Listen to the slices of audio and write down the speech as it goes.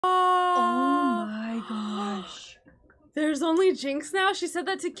There's only Jinx now? She said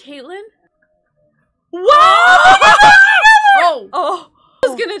that to Caitlyn? What? Oh. I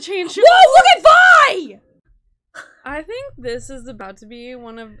was gonna change. Whoa, look at Vi! I think this is about to be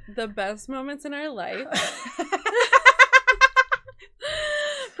one of the best moments in our life.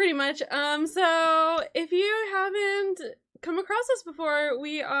 Pretty much. So if you haven't come across us before,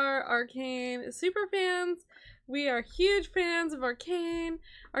 we are Arcane super fans. We are huge fans of Arcane.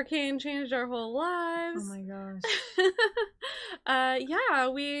 Arcane changed our whole lives. Oh my gosh. Yeah,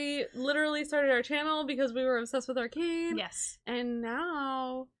 we literally started our channel because we were obsessed with Arcane. Yes. And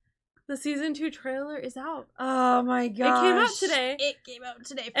now the season 2 trailer is out. Oh my gosh. It came out today. It came out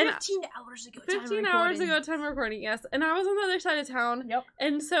today. 15 hours ago. 15 hours ago, time recording, yes. And I was on the other side of town. Yep.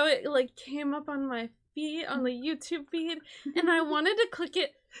 And so it like came up on my feed, on the YouTube feed, and I wanted to click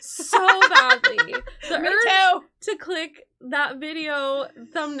it so badly. The urge to click that video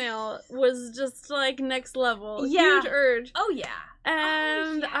thumbnail was just like next level. Yeah. Huge urge. Oh yeah.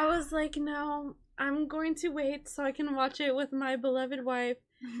 And I was like, no, I'm going to wait so I can watch it with my beloved wife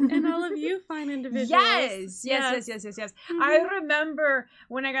and all of you fine individuals. Yes. Mm-hmm. I remember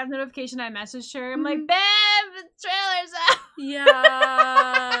when I got the notification, I messaged her. I'm like, babe, the trailer's out.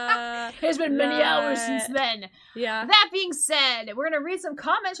 Yeah. It's been many hours since then. Yeah. That being said, we're going to read some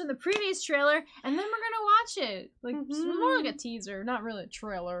comments from the previous trailer, and then we're going to watch it. Like, more like a teaser, not really a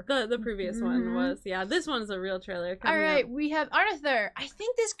trailer. The previous one was, yeah. This one's a real trailer. Alright, we have Arthur. I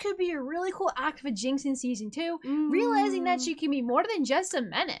think this could be a really cool act for Jinx in Season 2, realizing that she can be more than just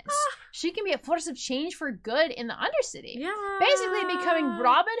a menace. She can be a force of change for good in the Undercity. Yeah. Basically becoming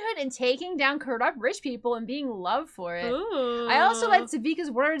Robin Hood and taking down corrupt rich people and being loved for it. Ooh. I also like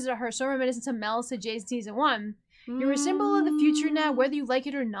Savika's words that are so reminiscent to Mel's to Jay's Season 1. You're a symbol of the future now, whether you like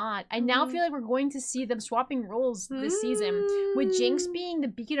it or not. I now feel like we're going to see them swapping roles this season, with Jinx being the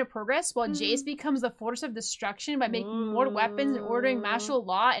beacon of progress, while Jace becomes the force of destruction by making more weapons and ordering martial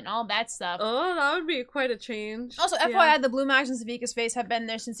law and all that stuff. Oh, that would be quite a change. Also, FYI, the blue marks on Savika's face have been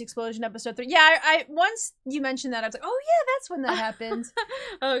there since the explosion episode 3. Yeah, I once you mentioned that, I was like, oh yeah, that's when that happened.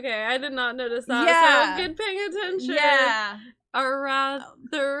 Okay, I did not notice that. Yeah. So good paying attention. Yeah. Or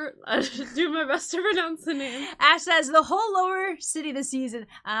rather, I should do my best to pronounce the name. Ash says, the whole lower city this season.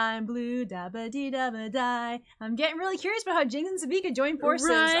 I'm blue, da-ba-dee-da-ba-die. I'm getting really curious about how Jinx and Savika join forces.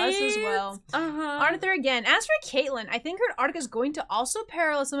 Us as well. Arthur again. As for Caitlyn, I think her arc is going to also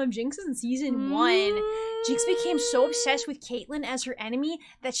parallel some of Jinx's in Season 1. Jinx became so obsessed with Caitlyn as her enemy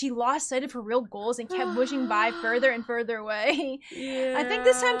that she lost sight of her real goals and kept pushing Vi further and further away. Yeah. I think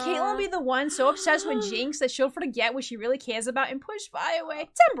this time Caitlyn will be the one so obsessed with Jinx that she'll forget what she really cares about and push Vi away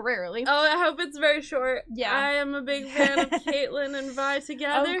temporarily. Oh, I hope it's very short. Yeah. I am a big fan of Caitlyn and Vi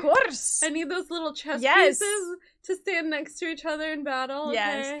together. Of course. I need those little chess pieces to stand next to each other in battle. Okay?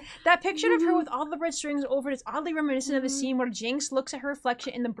 Yes. That picture of her with all the red strings over it is oddly reminiscent of the scene where Jinx looks at her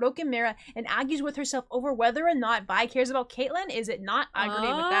reflection in the broken mirror and argues with herself over whether or not Vi cares about Caitlyn. Is it not? I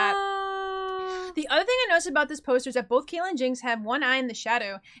agree with that. The other thing I noticed about this poster is that both Caitlyn and Jinx have one eye in the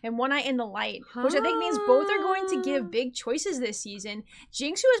shadow and one eye in the light, which I think means both are going to give big choices this season.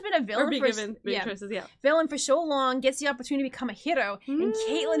 Jinx, who has been a villain for so long, gets the opportunity to become a hero, and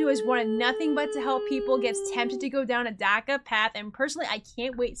Caitlyn, who has wanted nothing but to help people, gets tempted to go down a darker path, and personally, I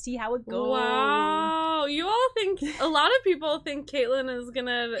can't wait to see how it goes. Wow. You all think, a lot of people think Caitlyn is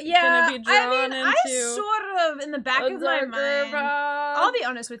gonna be drawn into I sort of, in the back of my mind, I'll be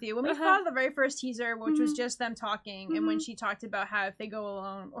honest with you, when we saw the very first teaser, which was just them talking, and when she talked about how if they go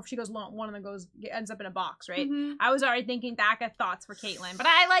alone, or if she goes alone, one of them ends up in a box, right? I was already thinking DACA thoughts for Caitlyn, but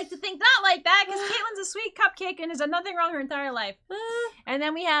I like to think not like that, because Caitlyn's a sweet cupcake and has done nothing wrong her entire life. And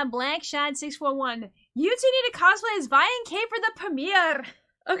then we have Black Shad 641. You two need to cosplay as Vi and Cait for the premiere.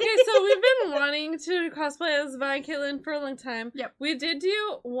 Okay, so we've been wanting to cosplay as Vi and Caitlyn for a long time. Yep. We did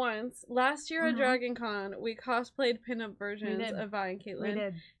do once. Last year at Dragon Con, we cosplayed pinup versions of Vi and Caitlyn. We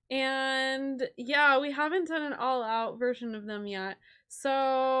did. And yeah, we haven't done an all-out version of them yet.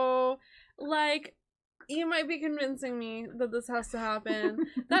 So, like, you might be convincing me that this has to happen.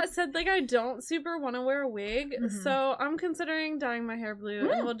 That said, like, I don't super want to wear a wig, so I'm considering dyeing my hair blue,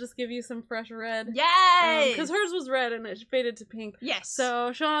 and we'll just give you some fresh red. Yes! Because hers was red, and it faded to pink. Yes.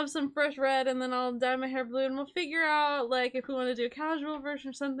 So she'll have some fresh red, and then I'll dye my hair blue, and we'll figure out, like, if we want to do a casual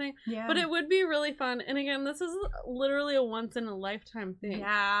version or something. Yeah. But it would be really fun. And again, this is literally a once-in-a-lifetime thing.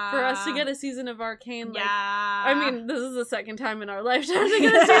 Yeah. For us to get a season of Arcane, like, yeah. I mean, this is the second time in our lifetime to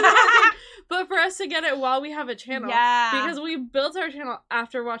get a season of Arcane. But for us to get it while we have a channel. Yeah. Because we built our channel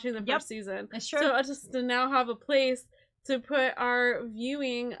after watching the first season. That's true. So just to now have a place to put our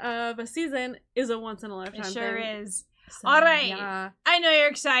viewing of a season is a once-in-a-lifetime thing. It sure is. So, all right. Yeah. I know you're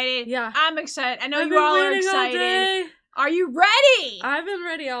excited. Yeah. I'm excited. I know you all are excited. Are you ready? I've been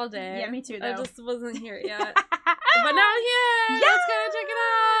ready all day. Yeah, me too, though. I just wasn't here yet. But now I'm here! Yeah! Let's go check it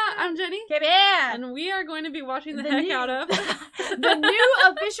out! I'm Jenny. Cait. And we are going to be watching the heck out of the new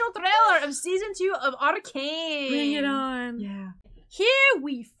official trailer of season 2 of Arcane. Bring it on. Yeah. Here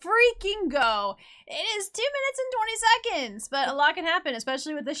we freaking go. It is 2 minutes and 20 seconds, but a lot can happen,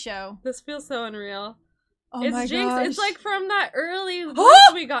 especially with this show. This feels so unreal. Oh it's my Jinx. gosh. It's like from that early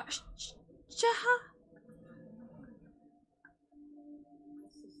we got.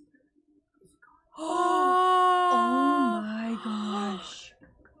 Oh my gosh.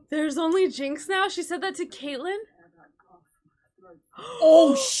 There's only Jinx now? She said that to Caitlyn?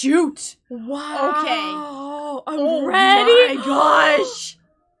 Oh shoot. Wow. Okay. I'm ready. Oh my gosh.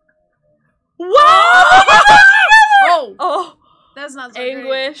 Wow! Oh. That's not so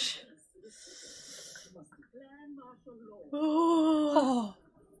Anguish. Oh.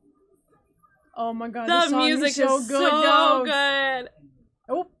 Oh my god. The this song music is so good. so good.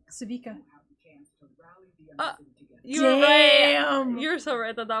 Oh, Savika. You were right. Damn. You're so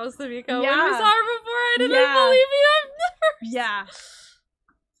right that was Savika. Yeah. When we saw her before, I didn't Yeah. believe you. I've never. Yeah.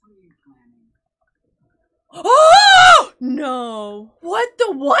 Oh! No. What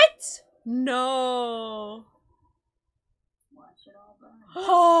the what? No.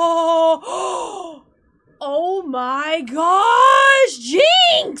 Oh! Oh my gosh!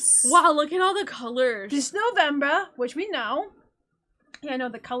 Jinx! Wow, look at all the colors. This November, which we know. Yeah, I know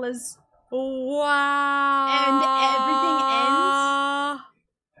the colors. Wow. And everything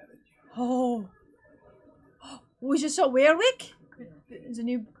ends. Oh. Was it so Werwick? Is a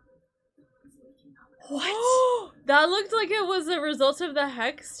new. What? That looked like it was a result of the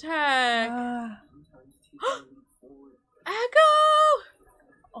Hex tech. Echo!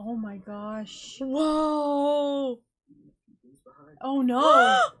 Oh my gosh. Whoa. Oh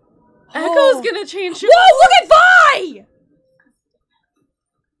no. Echo's gonna change. Whoa, look at Vi!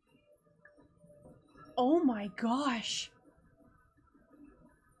 Oh my gosh.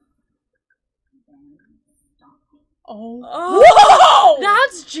 Oh. Whoa!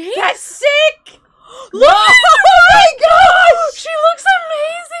 That's Jinx? That's sick! Look at her! Oh my gosh! She looks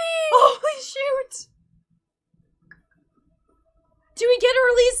amazing! Holy shoot! Do we get a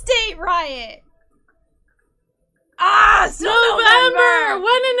release date, Riot? Ah, so November!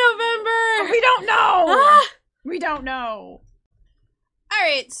 When in November? We don't know! Ah! We don't know.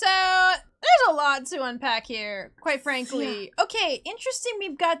 Alright, so there's a lot to unpack here, quite frankly. Yeah. Okay, interesting,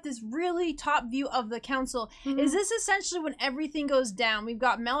 we've got this really top view of the council. Is this essentially when everything goes down? We've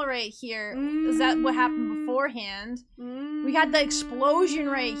got Mel right here. Is that what happened beforehand? We got the explosion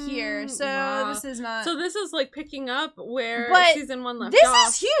right here, so this is not... So this is like picking up where season 1 left off.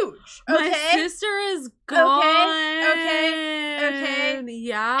 This is huge! Okay. My sister is gone. Okay.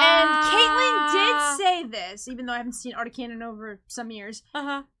 Yeah. And Caitlyn did say this, even though I haven't seen Arcane in over some years,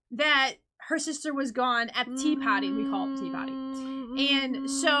 that her sister was gone at the tea party. We call it the tea party. And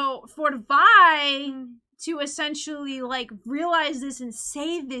so for Vi to essentially like realize this and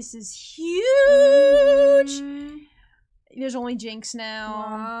say this is huge. There's only Jinx now.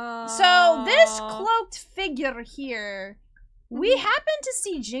 Wow. So this cloaked figure here, we happen to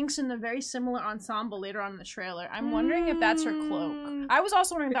see Jinx in a very similar ensemble later on in the trailer. I'm wondering if that's her cloak. I was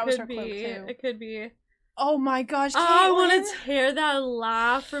also wondering if that was her cloak too. It could be. Oh my gosh, Caitlyn. I want to tear that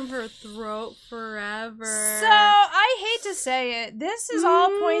laugh from her throat forever. So, I hate to say it, this is all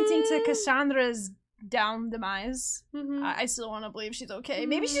pointing to Cassandra's demise. I still want to believe she's okay.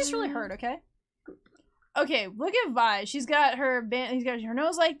 Maybe she's just really hurt, okay? Okay, look at Vi. She's got her he's got her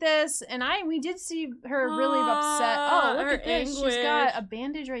nose like this, and we did see her really upset. Oh, look at this. Anguish. She's got a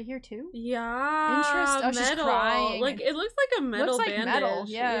bandage right here too. Yeah. Interesting. Oh, she's crying. Like it looks like a metal bandage. Metal,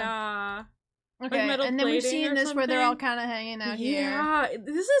 yeah. Okay, like and then we've seen this where they're all kind of hanging out here. Yeah,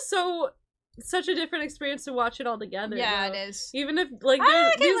 this is such a different experience to watch it all together. Yeah, though. it is. Even if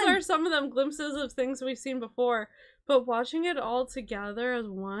these are some of them glimpses of things we've seen before, but watching it all together as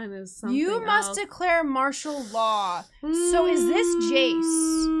one is something. You must declare martial law. So is this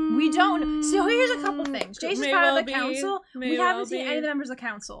Jace? We don't. So here's a couple things. Jace is part of the council. We haven't seen any of the members of the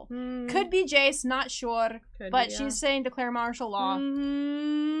council. Could be Jace, not sure. But she's saying declare martial law.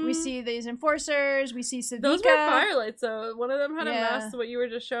 We see these enforcers. We see Savika. Those were firelights, though. One of them had a mask. What you were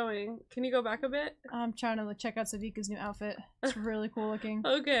just showing. Can you go back a bit? I'm trying to check out Savika's new outfit. It's really cool looking.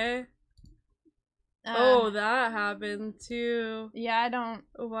 Okay. That happened too. Yeah, I don't.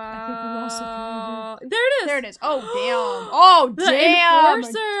 Wow. I think we lost it. There it is. There it is. Oh damn. Oh the damn.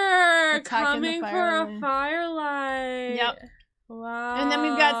 Enforcer coming for a firelight. Yep. Wow. And then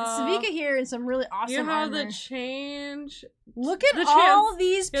we've got Savika here in some really awesome You have armor. the change. Look at all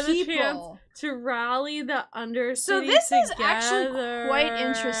these The people. to rally the Undercity So this together. is actually quite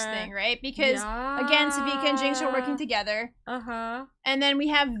interesting, right? Because again, Savika and Jinx are working together. And then we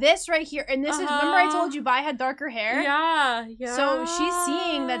have this right here, and this is, remember I told you Vi had darker hair? Yeah. So she's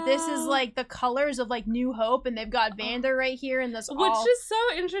seeing that this is like the colors of like New Hope, and they've got Vander right here, and this which is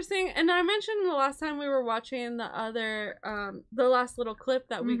so interesting. And I mentioned the last time we were watching the other, the last little clip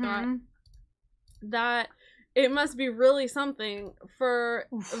that we got, that it must be really something for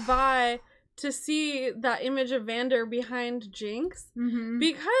Vi to see that image of Vander behind Jinx,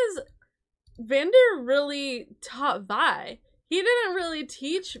 because Vander really taught Vi. He didn't really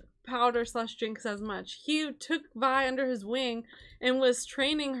teach Powder / Jinx as much. He took Vi under his wing and was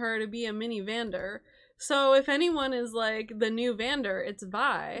training her to be a mini Vander. So if anyone is like the new Vander, it's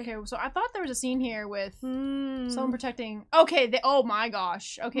Vi. Okay, so I thought there was a scene here with someone protecting. Okay, oh my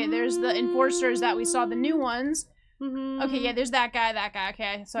gosh. Okay, there's the enforcers that we saw, the new ones. Okay, yeah, there's that guy.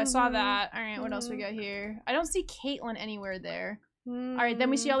 Okay, so I saw that. All right, what else we got here? I don't see Caitlyn anywhere there. All right,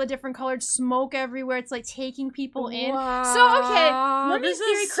 then we see all the different colored smoke everywhere. It's like taking people in. Wow. So, okay, let me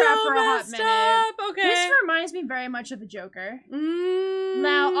theory crap for a hot minute. Okay. This reminds me very much of the Joker.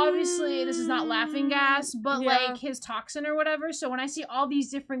 Now, obviously, this is not laughing gas, but like his toxin or whatever. So when I see all these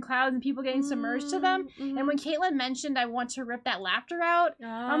different clouds and people getting submerged to them, and when Caitlyn mentioned I want to rip that laughter out,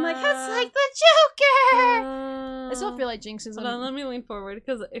 I'm like, that's like the Joker! I still feel like Jinx is Hold on, let me lean forward,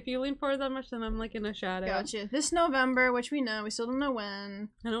 because if you lean forward that much, then I'm like in a shadow. Gotcha. This November, which we know, we still don't know when.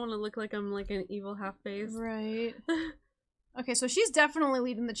 I don't want to look like I'm like an evil half face. Right. Okay, so she's definitely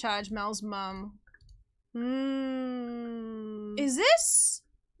leading the charge, Mel's mom. Is this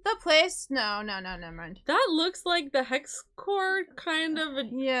the place? No, never mind. That looks like the hex core kind of.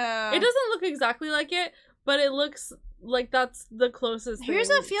 Yeah. It doesn't look exactly like it, but it looks like that's the closest Here's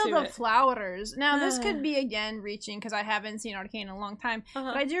thing a field to of it. flowers. Now, this could be, again, reaching, because I haven't seen Arcane in a long time.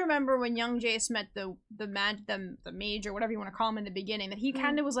 But I do remember when young Jace met the mage, or whatever you want to call him in the beginning, that he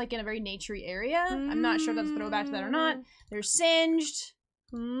kind of was, like, in a very naturey area. I'm not sure if that's a throwback to that or not. There's Singed.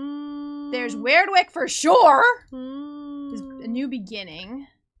 There's Weirdwick for sure. There's a new beginning.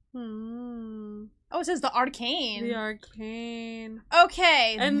 Oh, it says the Arcane. The Arcane.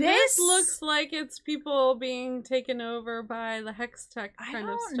 Okay, and this looks like it's people being taken over by the hex tech kind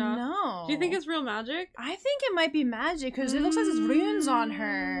of stuff. I don't know. Do you think it's real magic? I think it might be magic, because it looks like there's runes on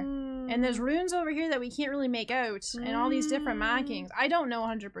her. And there's runes over here that we can't really make out. And all these different markings. I don't know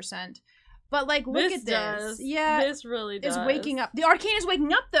 100%. But, like, look at this. Does. Yeah. This really does. Is waking up. The Arcane is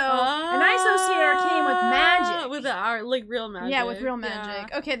waking up, though. And I associate Arcane with magic. With the art, like real magic. Yeah, with real magic.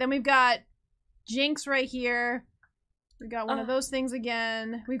 Yeah. Okay, then we've got Jinx right here. We got one of those things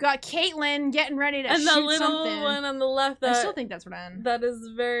again. We've got Caitlyn getting ready to shoot something. And the little one on the left. I still think that's Ren. That is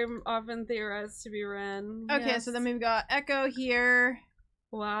very often theorized to be Ren. Okay, so then we've got Echo here.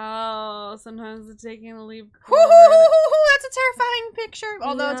 Wow, sometimes it's taking a leap. That's a terrifying picture.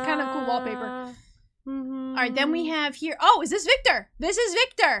 Although it's kind of cool wallpaper. All right, then we have here. Oh, is this Victor? This is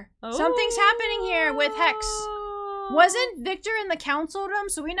Victor. Something's happening here with Hex. Wasn't Victor in the council room?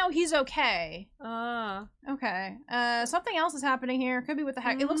 So we know he's okay. Okay. Something else is happening here. Could be with the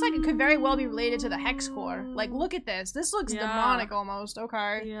Hex. It looks like it could very well be related to the Hex core. Like, look at this. This looks demonic almost.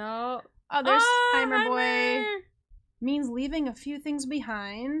 Okay. Yeah. Oh, there's Heimer Boy. Means leaving a few things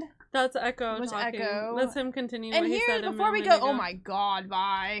behind. That's Echo talking. Echo. That's him continuing what he said. And here, before we go, oh my god,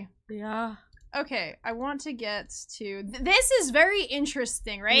 Vi. Yeah. Okay, I want to get to... This is very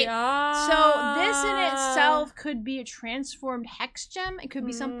interesting, right? Yeah. So this in itself could be a transformed hex gem. It could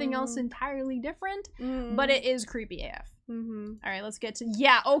be something else entirely different, but it is creepy AF. All right, let's get to...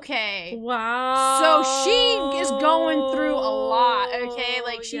 Yeah, okay. Wow. So she is going through a lot, okay?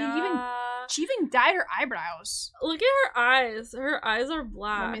 Like, she even dyed her eyebrows. Look at her eyes. Her eyes are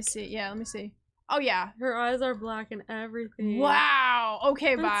black. Let me see. Yeah, let me see. Oh, yeah. Her eyes are black and everything. Wow.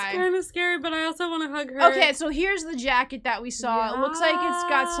 Okay, bye. That's kind of scary, but I also want to hug her. Okay, so here's the jacket that we saw. Yeah. It looks like it's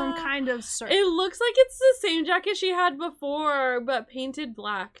got some kind of... It looks like it's the same jacket she had before, but painted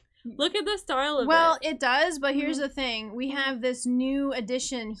black. Look at the style of it. Well, it does, but here's the thing. We have this new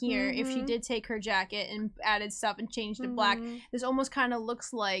addition here. If she did take her jacket and added stuff and changed it black, this almost kind of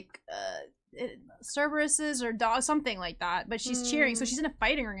looks like... Cerberuses or dogs, something like that, but she's cheering, so she's in a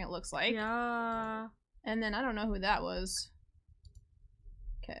fighting ring, it looks like. Yeah. And then I don't know who that was.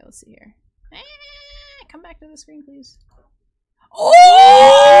 Okay, let's see here. Come back to the screen, please. Oh!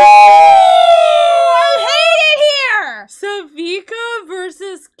 I hate it here! Savika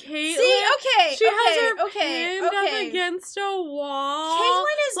versus Caitlyn. See, okay, she has her pinned up against a wall.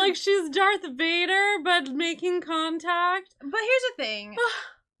 Caitlyn is... like she's Darth Vader, but making contact. But here's the thing.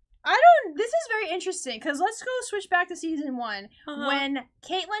 This is very interesting, because let's go switch back to season 1, when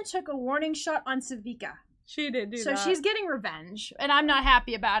Caitlyn took a warning shot on Savika. She did do that. So she's getting revenge, and I'm not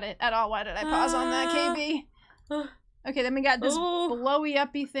happy about it at all. Why did I pause on that, KB? Okay, then we got this blowy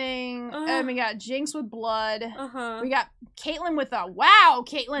uppy thing, and we got Jinx with blood. We got Caitlyn with a wow,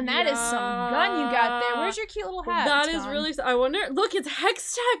 Caitlyn, that is some gun you got there. Where's your cute little hat? That is really. I wonder. Look, it's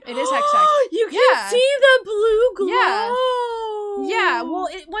Hex Tech. It is Hex Tech. You can see the blue glow. Yeah. Well,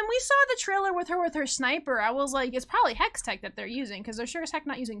 when we saw the trailer with her sniper, I was like, it's probably Hex Tech that they're using, because they're sure as heck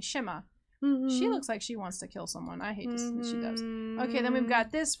not using Shimma. She looks like she wants to kill someone. I hate to see that she does. Okay, then we've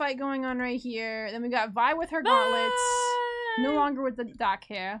got this fight going on right here. Then we got Vi with her gauntlets. No longer with the dark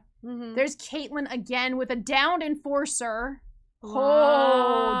hair. There's Caitlyn again with a downed enforcer.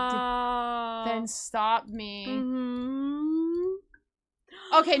 Hold. Then stop me.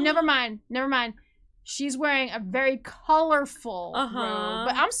 Okay, never mind. She's wearing a very colorful robe,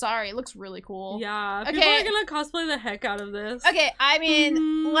 but I'm sorry, it looks really cool. Yeah, people are gonna cosplay the heck out of this. Okay, I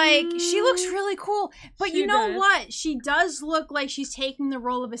mean, like, she looks really cool, but you know what? She does look like she's taking the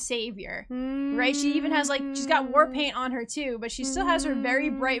role of a savior, right? She even has, like, she's got war paint on her too, but she still has her very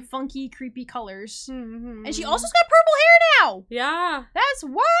bright, funky, creepy colors. And she also's got purple hair now! Yeah. That's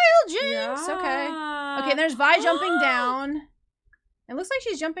wild, Jinx! Yeah. Okay, there's Vi jumping down. It looks like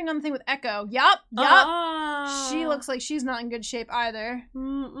she's jumping on the thing with Echo. Yup. She looks like she's not in good shape either.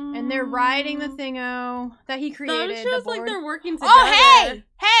 And they're riding the thingo that he created. That feels like they're working together. Oh,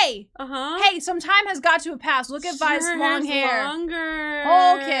 hey! Hey, some time has got to have passed. Look at Vi's long hair. Longer.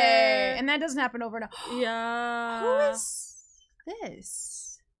 Okay. And that doesn't happen overnight. Yeah. Who is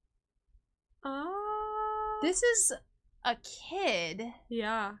this? This is a kid.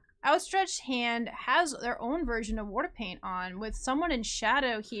 Yeah. Outstretched Hand has their own version of water paint on with someone in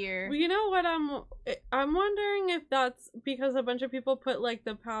shadow here. Well, you know what? I'm wondering if that's because a bunch of people put like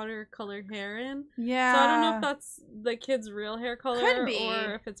the powder colored hair in. Yeah. So I don't know if that's the kid's real hair color. Could be.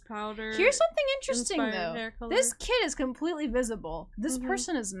 Or if it's powder. Here's something interesting though. This kid is completely visible. This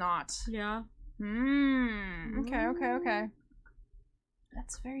person is not. Yeah. Okay.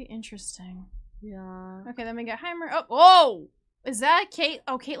 That's very interesting. Yeah. Okay, then we got Heimer. Oh, whoa! Is that Cait?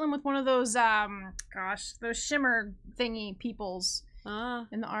 Oh, Caitlyn with one of those, those shimmer thingy peoples.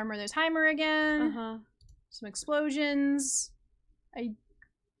 In the armor. There's Heimer again. Some explosions. I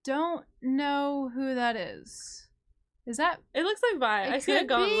don't know who that is. Is that? It looks like Vi. I see a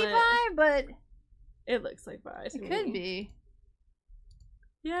gauntlet. It could be Vi, but... It looks like Vi. It could be.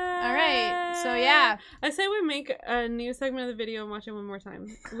 Yeah. Alright, so yeah. I say we make a new segment of the video and watch it one more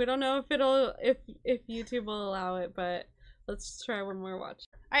time. We don't know if YouTube will allow it, but... Let's try one more watch.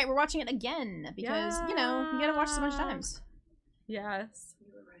 Alright, we're watching it again because, you know, you gotta watch it so much times. Yes.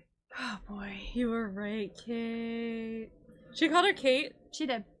 You were right. Oh boy. You were right, Cait. She called her Cait? She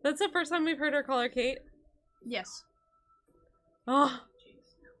did. That's the first time we've heard her call her Cait? Yes. Oh.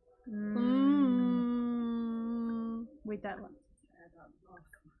 Wait, that one.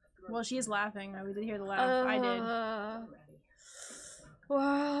 Well, she is laughing. We did hear the laugh. I did.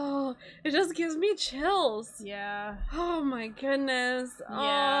 Wow, it just gives me chills. Yeah. Oh my goodness.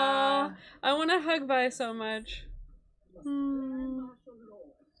 Yeah. Oh, I want to hug Vi so much.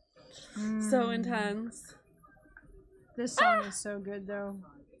 So intense. This song is so good though.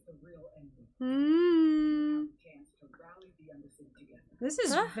 This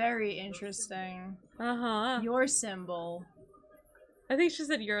is very interesting. Your symbol. I think she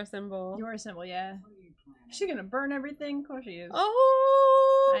said your symbol. Your symbol, yeah. Is she gonna burn everything? Of course she is.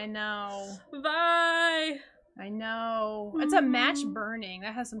 Oh! I know. Bye! I know. It's a match burning.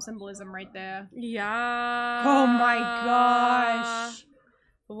 That has some symbolism right there. Yeah. Oh my gosh.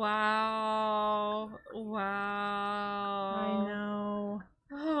 Wow. Wow. I know.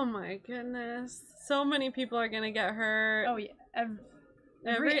 Oh my goodness. So many people are gonna get hurt. Oh yeah.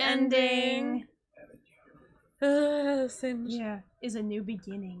 Every ending. Yeah. Is a new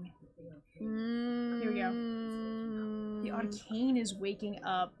beginning. Here we go. The Arcane is waking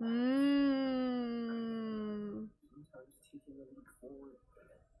up.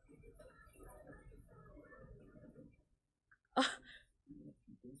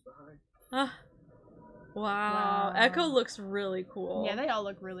 Wow. Echo looks really cool. Yeah, they all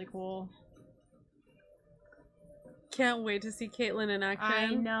look really cool. Can't wait to see Caitlyn in action.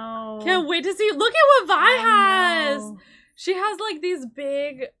 I know. Can't wait to see. Look at what Vi has. She has like these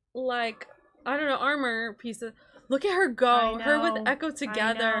big, like, I don't know, armor pieces. Look at her go. Her with Echo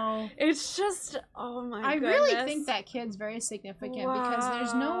together. It's just, oh my goodness. I really think that kid's very significant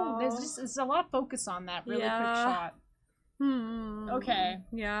because there's a lot of focus on that really quick shot. Okay.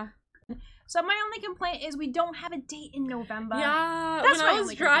 Yeah. So my only complaint is we don't have a date in November. Yeah, That's when my I was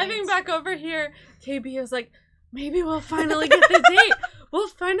only driving complaint. back over here, KB was like, maybe we'll finally get the date. We'll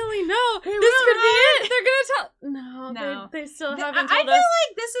finally know. This could be it. They're gonna tell. No. They still haven't I told feel us.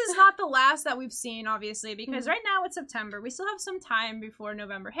 like this is not the last that we've seen, obviously, because right now it's September. We still have some time before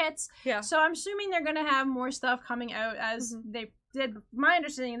November hits. Yeah. So I'm assuming they're gonna have more stuff coming out as they did. My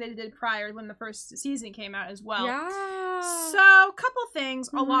understanding they did prior when the first season came out as well. Yeah. So, couple things,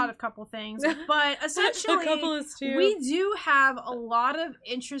 a lot of couple things, but essentially, a couple is too. we do have a lot of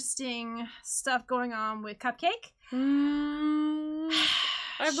interesting stuff going on with Cupcake.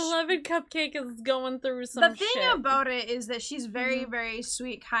 Our beloved Cupcake is going through some The thing about it is that she's very, very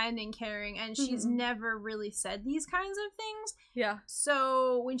sweet, kind, and caring, and she's never really said these kinds of things. Yeah.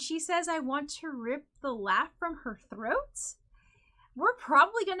 So when she says, I want to rip the laugh from her throat, we're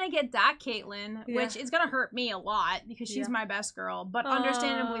probably gonna get that, Caitlin, which is gonna hurt me a lot because she's my best girl, but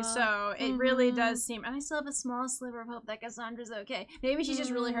understandably so. It really does seem, and I still have a small sliver of hope that Cassandra's okay. Maybe she's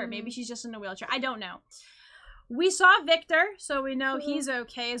just really hurt. Maybe she's just in a wheelchair. I don't know. We saw Victor, so we know he's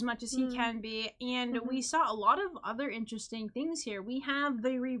okay as much as he can be, and we saw a lot of other interesting things here. We have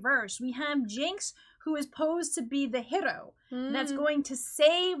the reverse. We have Jinx, who is posed to be the hero that's going to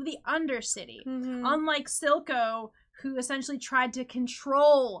save the Undercity, unlike Silco, who essentially tried to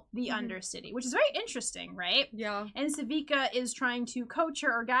control the Undercity, which is very interesting, right? Yeah. And Savika is trying to coach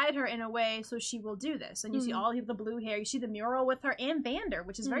her or guide her in a way so she will do this. And you see all of the blue hair, you see the mural with her and Vander,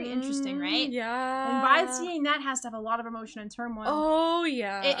 which is very interesting, right? Yeah. And Vi seeing that has to have a lot of emotion and turmoil. Oh,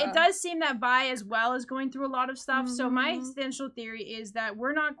 yeah. It does seem that Vi as well is going through a lot of stuff. So my essential theory is that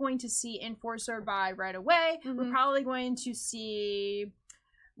we're not going to see Enforcer Vi right away. We're probably going to see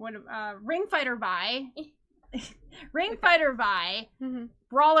Ring Fighter Vi. Ring Fighter Vi,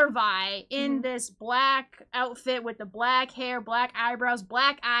 Brawler Vi in this black outfit with the black hair, black eyebrows,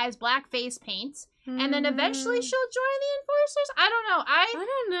 black eyes, black face paint. And then eventually she'll join the Enforcers? I don't know. I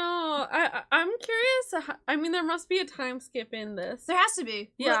don't know. I'm curious. I mean, there must be a time skip in this. There has to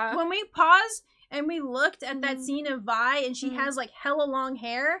be. Yeah. When we pause and we looked at that scene of Vi and she has like hella long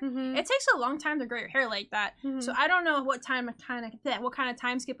hair, it takes a long time to grow your hair like that. So I don't know what kind of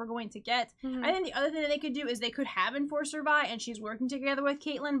time skip we're going to get. I think the other thing that they could do is they could have Enforcer Vi and she's working together with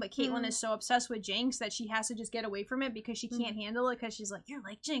Caitlyn, but Caitlyn is so obsessed with Jinx that she has to just get away from it because she can't handle it because she's like, you're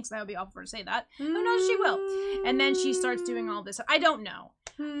like Jinx. That would be awful for her to say that. Who knows, she will. And then she starts doing all this. I don't know.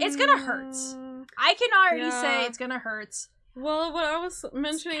 It's gonna hurt. I can already say it's gonna hurt. Well, what I was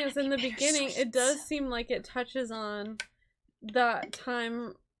mentioning is in the beginning, it does seem like it touches on that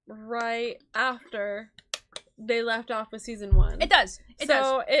time right after they left off with season 1. It does.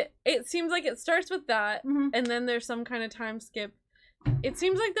 It seems like it starts with that, and then there's some kind of time skip. It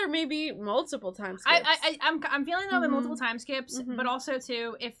seems like there may be multiple time skips. I'm feeling them with multiple time skips, but also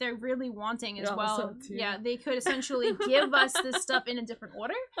too, if they're really wanting as well, they could essentially give us this stuff in a different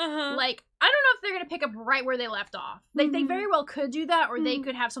order. Like, I don't know if they're gonna pick up right where they left off. Like, they very well could do that, or they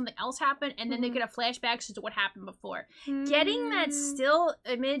could have something else happen, and then they could have flashbacks to what happened before. Getting that still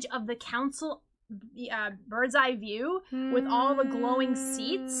image of the council, bird's eye view with all the glowing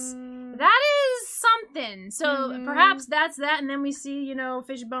seats. That is something. So perhaps that's that, and then we see,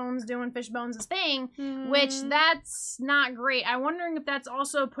 Fishbones doing Fishbones' thing, which that's not great. I'm wondering if that's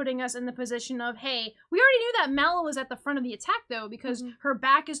also putting us in the position of, hey, we already knew that Mel was at the front of the attack, though, because her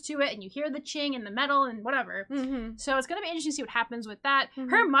back is to it, and you hear the ching and the metal and whatever. So it's going to be interesting to see what happens with that.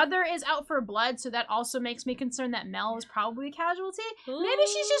 Her mother is out for blood, so that also makes me concerned that Mel is probably a casualty. Maybe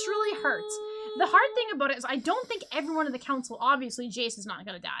she's just really hurt. The hard thing about it is I don't think everyone in the council, obviously, Jace is not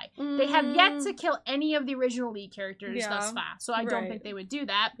going to die. They have yet to kill any of the original League characters thus far, so I don't think they would do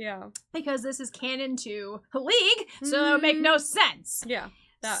that. Yeah. Because this is canon to the League, so it would make no sense. Yeah.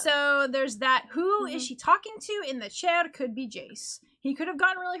 So there's that. Who is she talking to in the chair? Could be Jace. He could have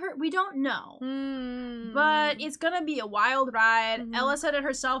gotten really hurt. We don't know. But it's going to be a wild ride. Ella said it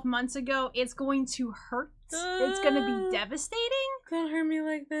herself months ago. It's going to hurt. It's going to be devastating. Don't hurt me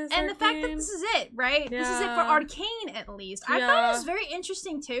like this, And Arcane. the fact that this is it, right? This is it for Arcane, at least. I thought it was very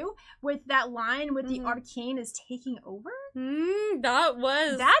interesting, too, with that line with the Arcane is taking over.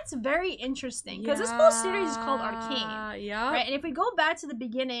 That's very interesting, because this whole series is called Arcane. Yeah. Right? And if we go back to the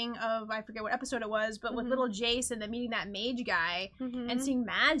beginning of, I forget what episode it was, but with little Jace and then meeting that mage guy and seeing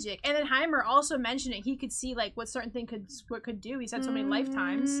magic. And then Heimer also mentioned it. He could see, like, what certain thing could do. He said so many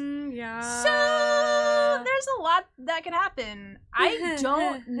lifetimes. Yeah. So there's a lot that could happen. I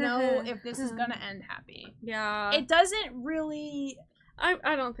don't know if this is gonna end happy. Yeah. It doesn't really...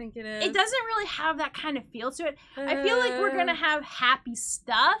 I don't think it is. It doesn't really have that kind of feel to it. I feel like we're gonna have happy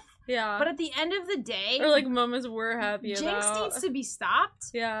stuff, Yeah. But at the end of the day, or like moments we're happy Jinx about. needs to be stopped.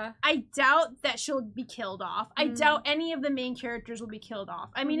 Yeah. I doubt that she'll be killed off. I doubt any of the main characters will be killed off.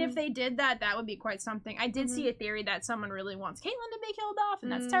 I mean, if they did that, that would be quite something. I did see a theory that someone really wants Caitlyn to be killed off,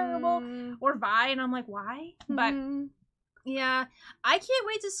 and that's terrible. Or Vi, and I'm like, why? But yeah, I can't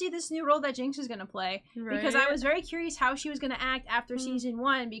wait to see this new role that Jinx is gonna play, because I was very curious how she was gonna act after season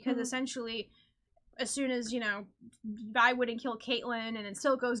 1, because essentially, as soon as, you know, Vi wouldn't kill Caitlyn, and then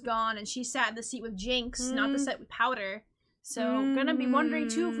Silco's gone, and she sat in the seat with Jinx, not the seat with Powder. So, gonna be wondering,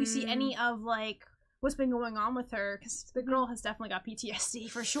 too, if we see any of, like, what's been going on with her, because the girl has definitely got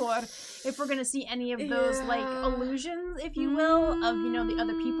PTSD, for sure. If we're gonna see any of those, like, illusions, if you will, of, you know, the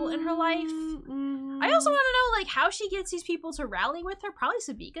other people in her life. I also want to know, like, how she gets these people to rally with her. Probably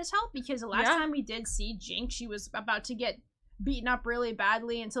Savika's help, because the last time we did see Jinx, she was about to get beaten up really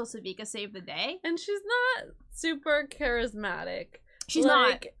badly until Savika saved the day. And she's not super charismatic. She's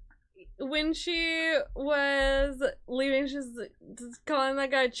not. When she was leaving, she's calling that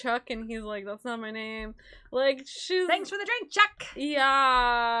guy Chuck, and he's like, that's not my name. Like, she's... Thanks for the drink, Chuck!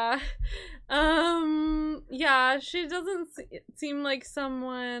 Yeah. Yeah, she doesn't seem like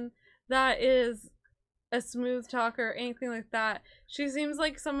someone that is a smooth talker or anything like that. She seems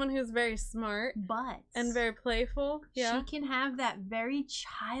like someone who's very smart. But... and very playful. Yeah. She can have that very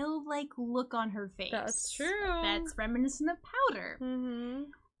childlike look on her face. That's true. That's reminiscent of Powder.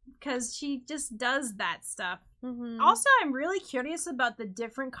 Because she just does that stuff. Also, I'm really curious about the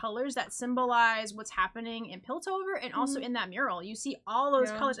different colors that symbolize what's happening in Piltover and also in that mural. You see all those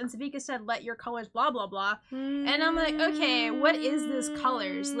colors, and Savika said, let your colors blah, blah, blah. And I'm like, okay, what is this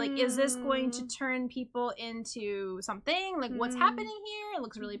colors? Like, is this going to turn people into something? Like, what's happening here? It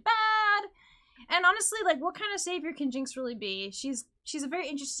looks really bad. And honestly, like, what kind of savior can Jinx really be? She's a very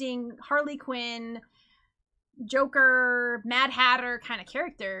interesting Harley Quinn, Joker, Mad Hatter kind of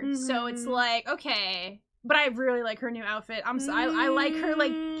character. So it's like, okay, but I really like her new outfit. I like her,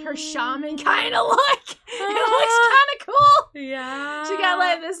 like, her shaman kind of look. It looks kind of cool. Yeah. She got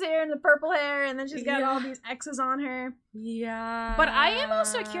like this hair and the purple hair, and then she's got all these X's on her. Yeah. But I am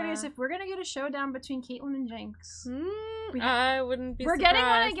also curious if we're gonna get a showdown between Caitlyn and Jinx. I wouldn't be surprised. We're getting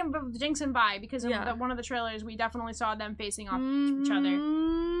one again with Jinx and Vi, because in one of the trailers we definitely saw them facing off each other.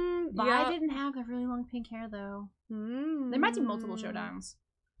 Vi didn't have the really long pink hair though. They might do multiple showdowns.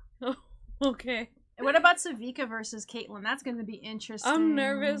 Oh, okay. What about Savika versus Caitlyn? That's going to be interesting. I'm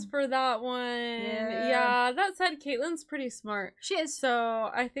nervous for that one. Yeah, that said, Caitlyn's pretty smart. She is. So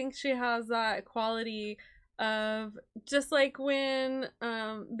I think she has that quality of, just like when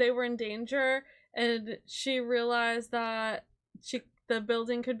they were in danger and she realized that the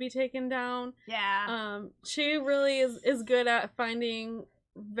building could be taken down. Yeah. She really is good at finding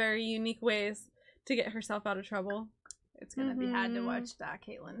very unique ways to get herself out of trouble. It's going to be hard to watch that,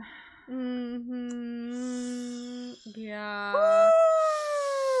 Caitlyn. Yeah.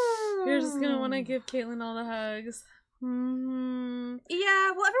 You're just gonna want to give Caitlyn all the hugs. Yeah,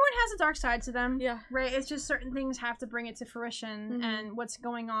 well, everyone has a dark side to them. Yeah. Right? It's just certain things have to bring it to fruition, and what's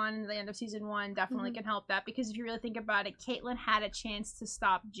going on in the end of season 1 definitely can help that, because if you really think about it, Caitlyn had a chance to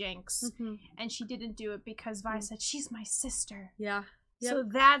stop Jinx, and she didn't do it because Vi said, she's my sister. Yeah. Yep. So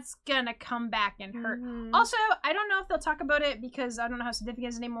that's gonna come back and hurt. Also, I don't know if they'll talk about it because I don't know how significant it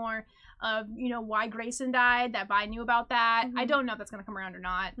is anymore of, you know, why Grayson died, that Vi knew about that. I don't know if that's gonna come around or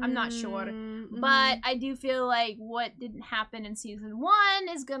not. I'm not sure. But I do feel like what didn't happen in season 1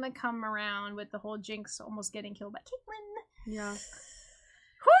 is gonna come around with the whole Jinx almost getting killed by Caitlyn. Yeah.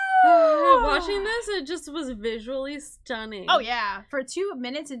 Watching this, it just was visually stunning. Oh yeah, for 2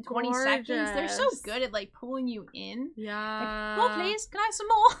 minutes and 20 seconds, they're so good at like pulling you in. Yeah. Like, more please, can I have some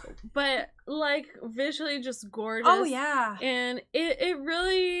more? But like visually just gorgeous. Oh yeah. And it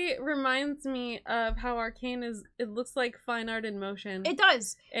really reminds me of how Arcane is. It looks like fine art in motion. It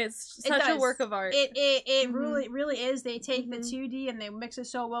does. It's such a work of art. It really is. They take the 2D and they mix it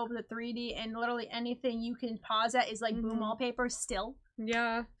so well with the 3D, and literally anything you can pause at is like boom wallpaper still.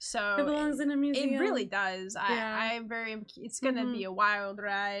 Yeah. So it belongs in a museum. It really does. I'm very. It's gonna be a wild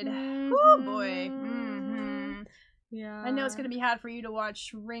ride. Oh boy. Yeah. I know it's gonna be hard for you to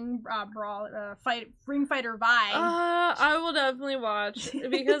watch Ring Fighter Vi. I will definitely watch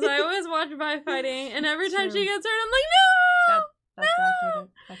because I always watch Vi fighting, and every time she gets hurt, I'm like, no. That's accurate.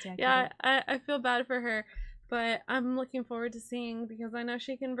 That's accurate. Yeah, I feel bad for her, but I'm looking forward to seeing because I know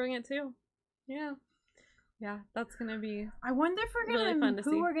she can bring it too. Yeah. Yeah, that's gonna be. I wonder if we're gonna really fun to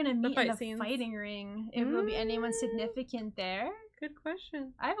who see. we're gonna meet in the scenes. fighting ring. If it'll be anyone significant there, Good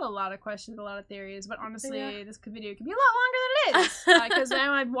question. I have a lot of questions, a lot of theories, but honestly, Yeah. this video could be a lot longer than it is. Because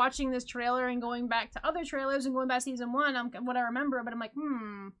now I'm watching this trailer and going back to other trailers and going back to season 1, what I remember, but I'm like,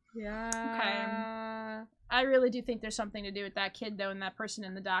 Yeah. Okay. I really do think there's something to do with that kid, though, and that person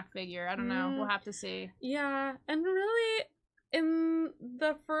in the dock figure. I don't know. We'll have to see. Yeah, and really, in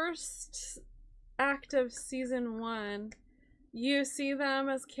the first act of season 1, you see them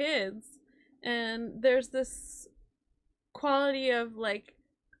as kids, and there's this quality of, like,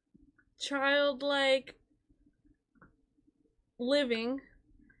 childlike living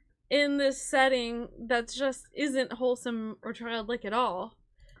in this setting that just isn't wholesome or childlike at all.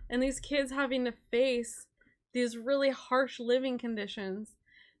 And these kids having to face these really harsh living conditions.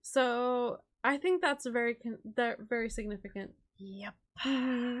 So I think that's very significant. Yep.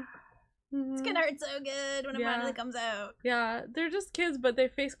 Mm-hmm. It's gonna hurt so good when it finally comes out. Yeah, they're just kids, but they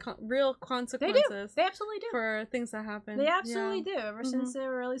face real consequences. They do. They absolutely do. For things that happen. They absolutely do. Ever since they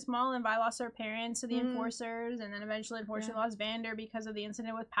were really small, and Vi lost her parents to the enforcers, and then eventually, unfortunately, lost Vander because of the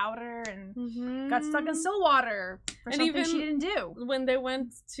incident with Powder, and got stuck in Stillwater for something she didn't do. When they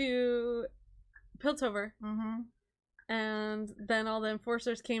went to Piltover, and then all the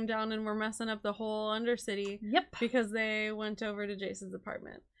enforcers came down and were messing up the whole Undercity. Yep. Because they went over to Jace's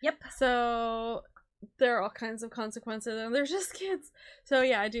apartment. Yep. So there are all kinds of consequences, and they're just kids. So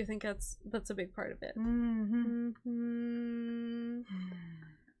yeah, I do think that's a big part of it.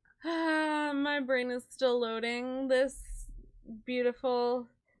 My brain is still loading this beautiful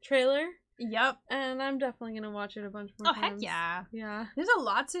trailer. Yep. And I'm definitely gonna watch it a bunch more times. Heck yeah. Yeah. There's a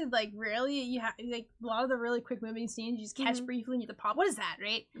lot to, like, really, you have, like, a lot of the really quick moving scenes you just catch briefly and you have to pop. What is that,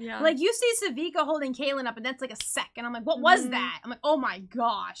 right? Yeah. Like, you see Savika holding Caitlyn up, and that's like a sec, and I'm like, what was that? I'm like, oh my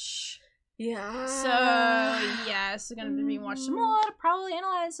gosh. Yeah. So, yes, we're gonna be watching some more, probably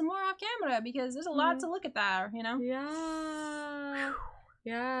analyze some more off camera, because there's a lot to look at there, you know? Yeah.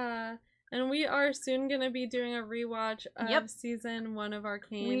 Yeah. And we are soon going to be doing a rewatch of season 1 of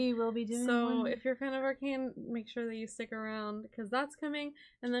Arcane. We will be doing So if you're a fan of Arcane, make sure that you stick around, because that's coming.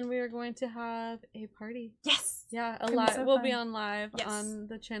 And then we are going to have a party. Yes! Yeah, So we'll fun. be on live on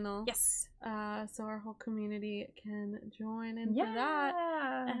the channel. Yes. So our whole community can join in for that.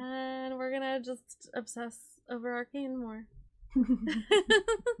 And we're going to just obsess over Arcane more.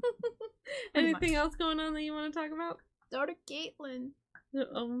 Anything else going on that you want to talk about? Daughter Caitlyn.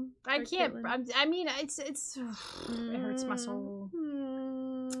 I can't. I mean, it's it hurts my soul.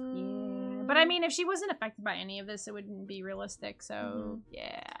 Yeah, but I mean, if she wasn't affected by any of this, it wouldn't be realistic. So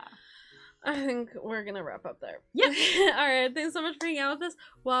yeah, I think we're gonna wrap up there. Yep. All right. Thanks so much for hanging out with us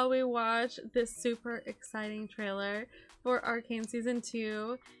while we watch this super exciting trailer for Arcane season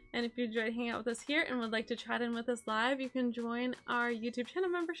 2. And if you enjoyed hanging out with us here and would like to chat in with us live, you can join our YouTube channel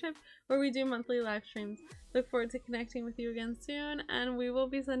membership where we do monthly live streams. Look forward to connecting with you again soon, and we will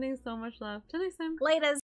be sending so much love. Till next time. Laters.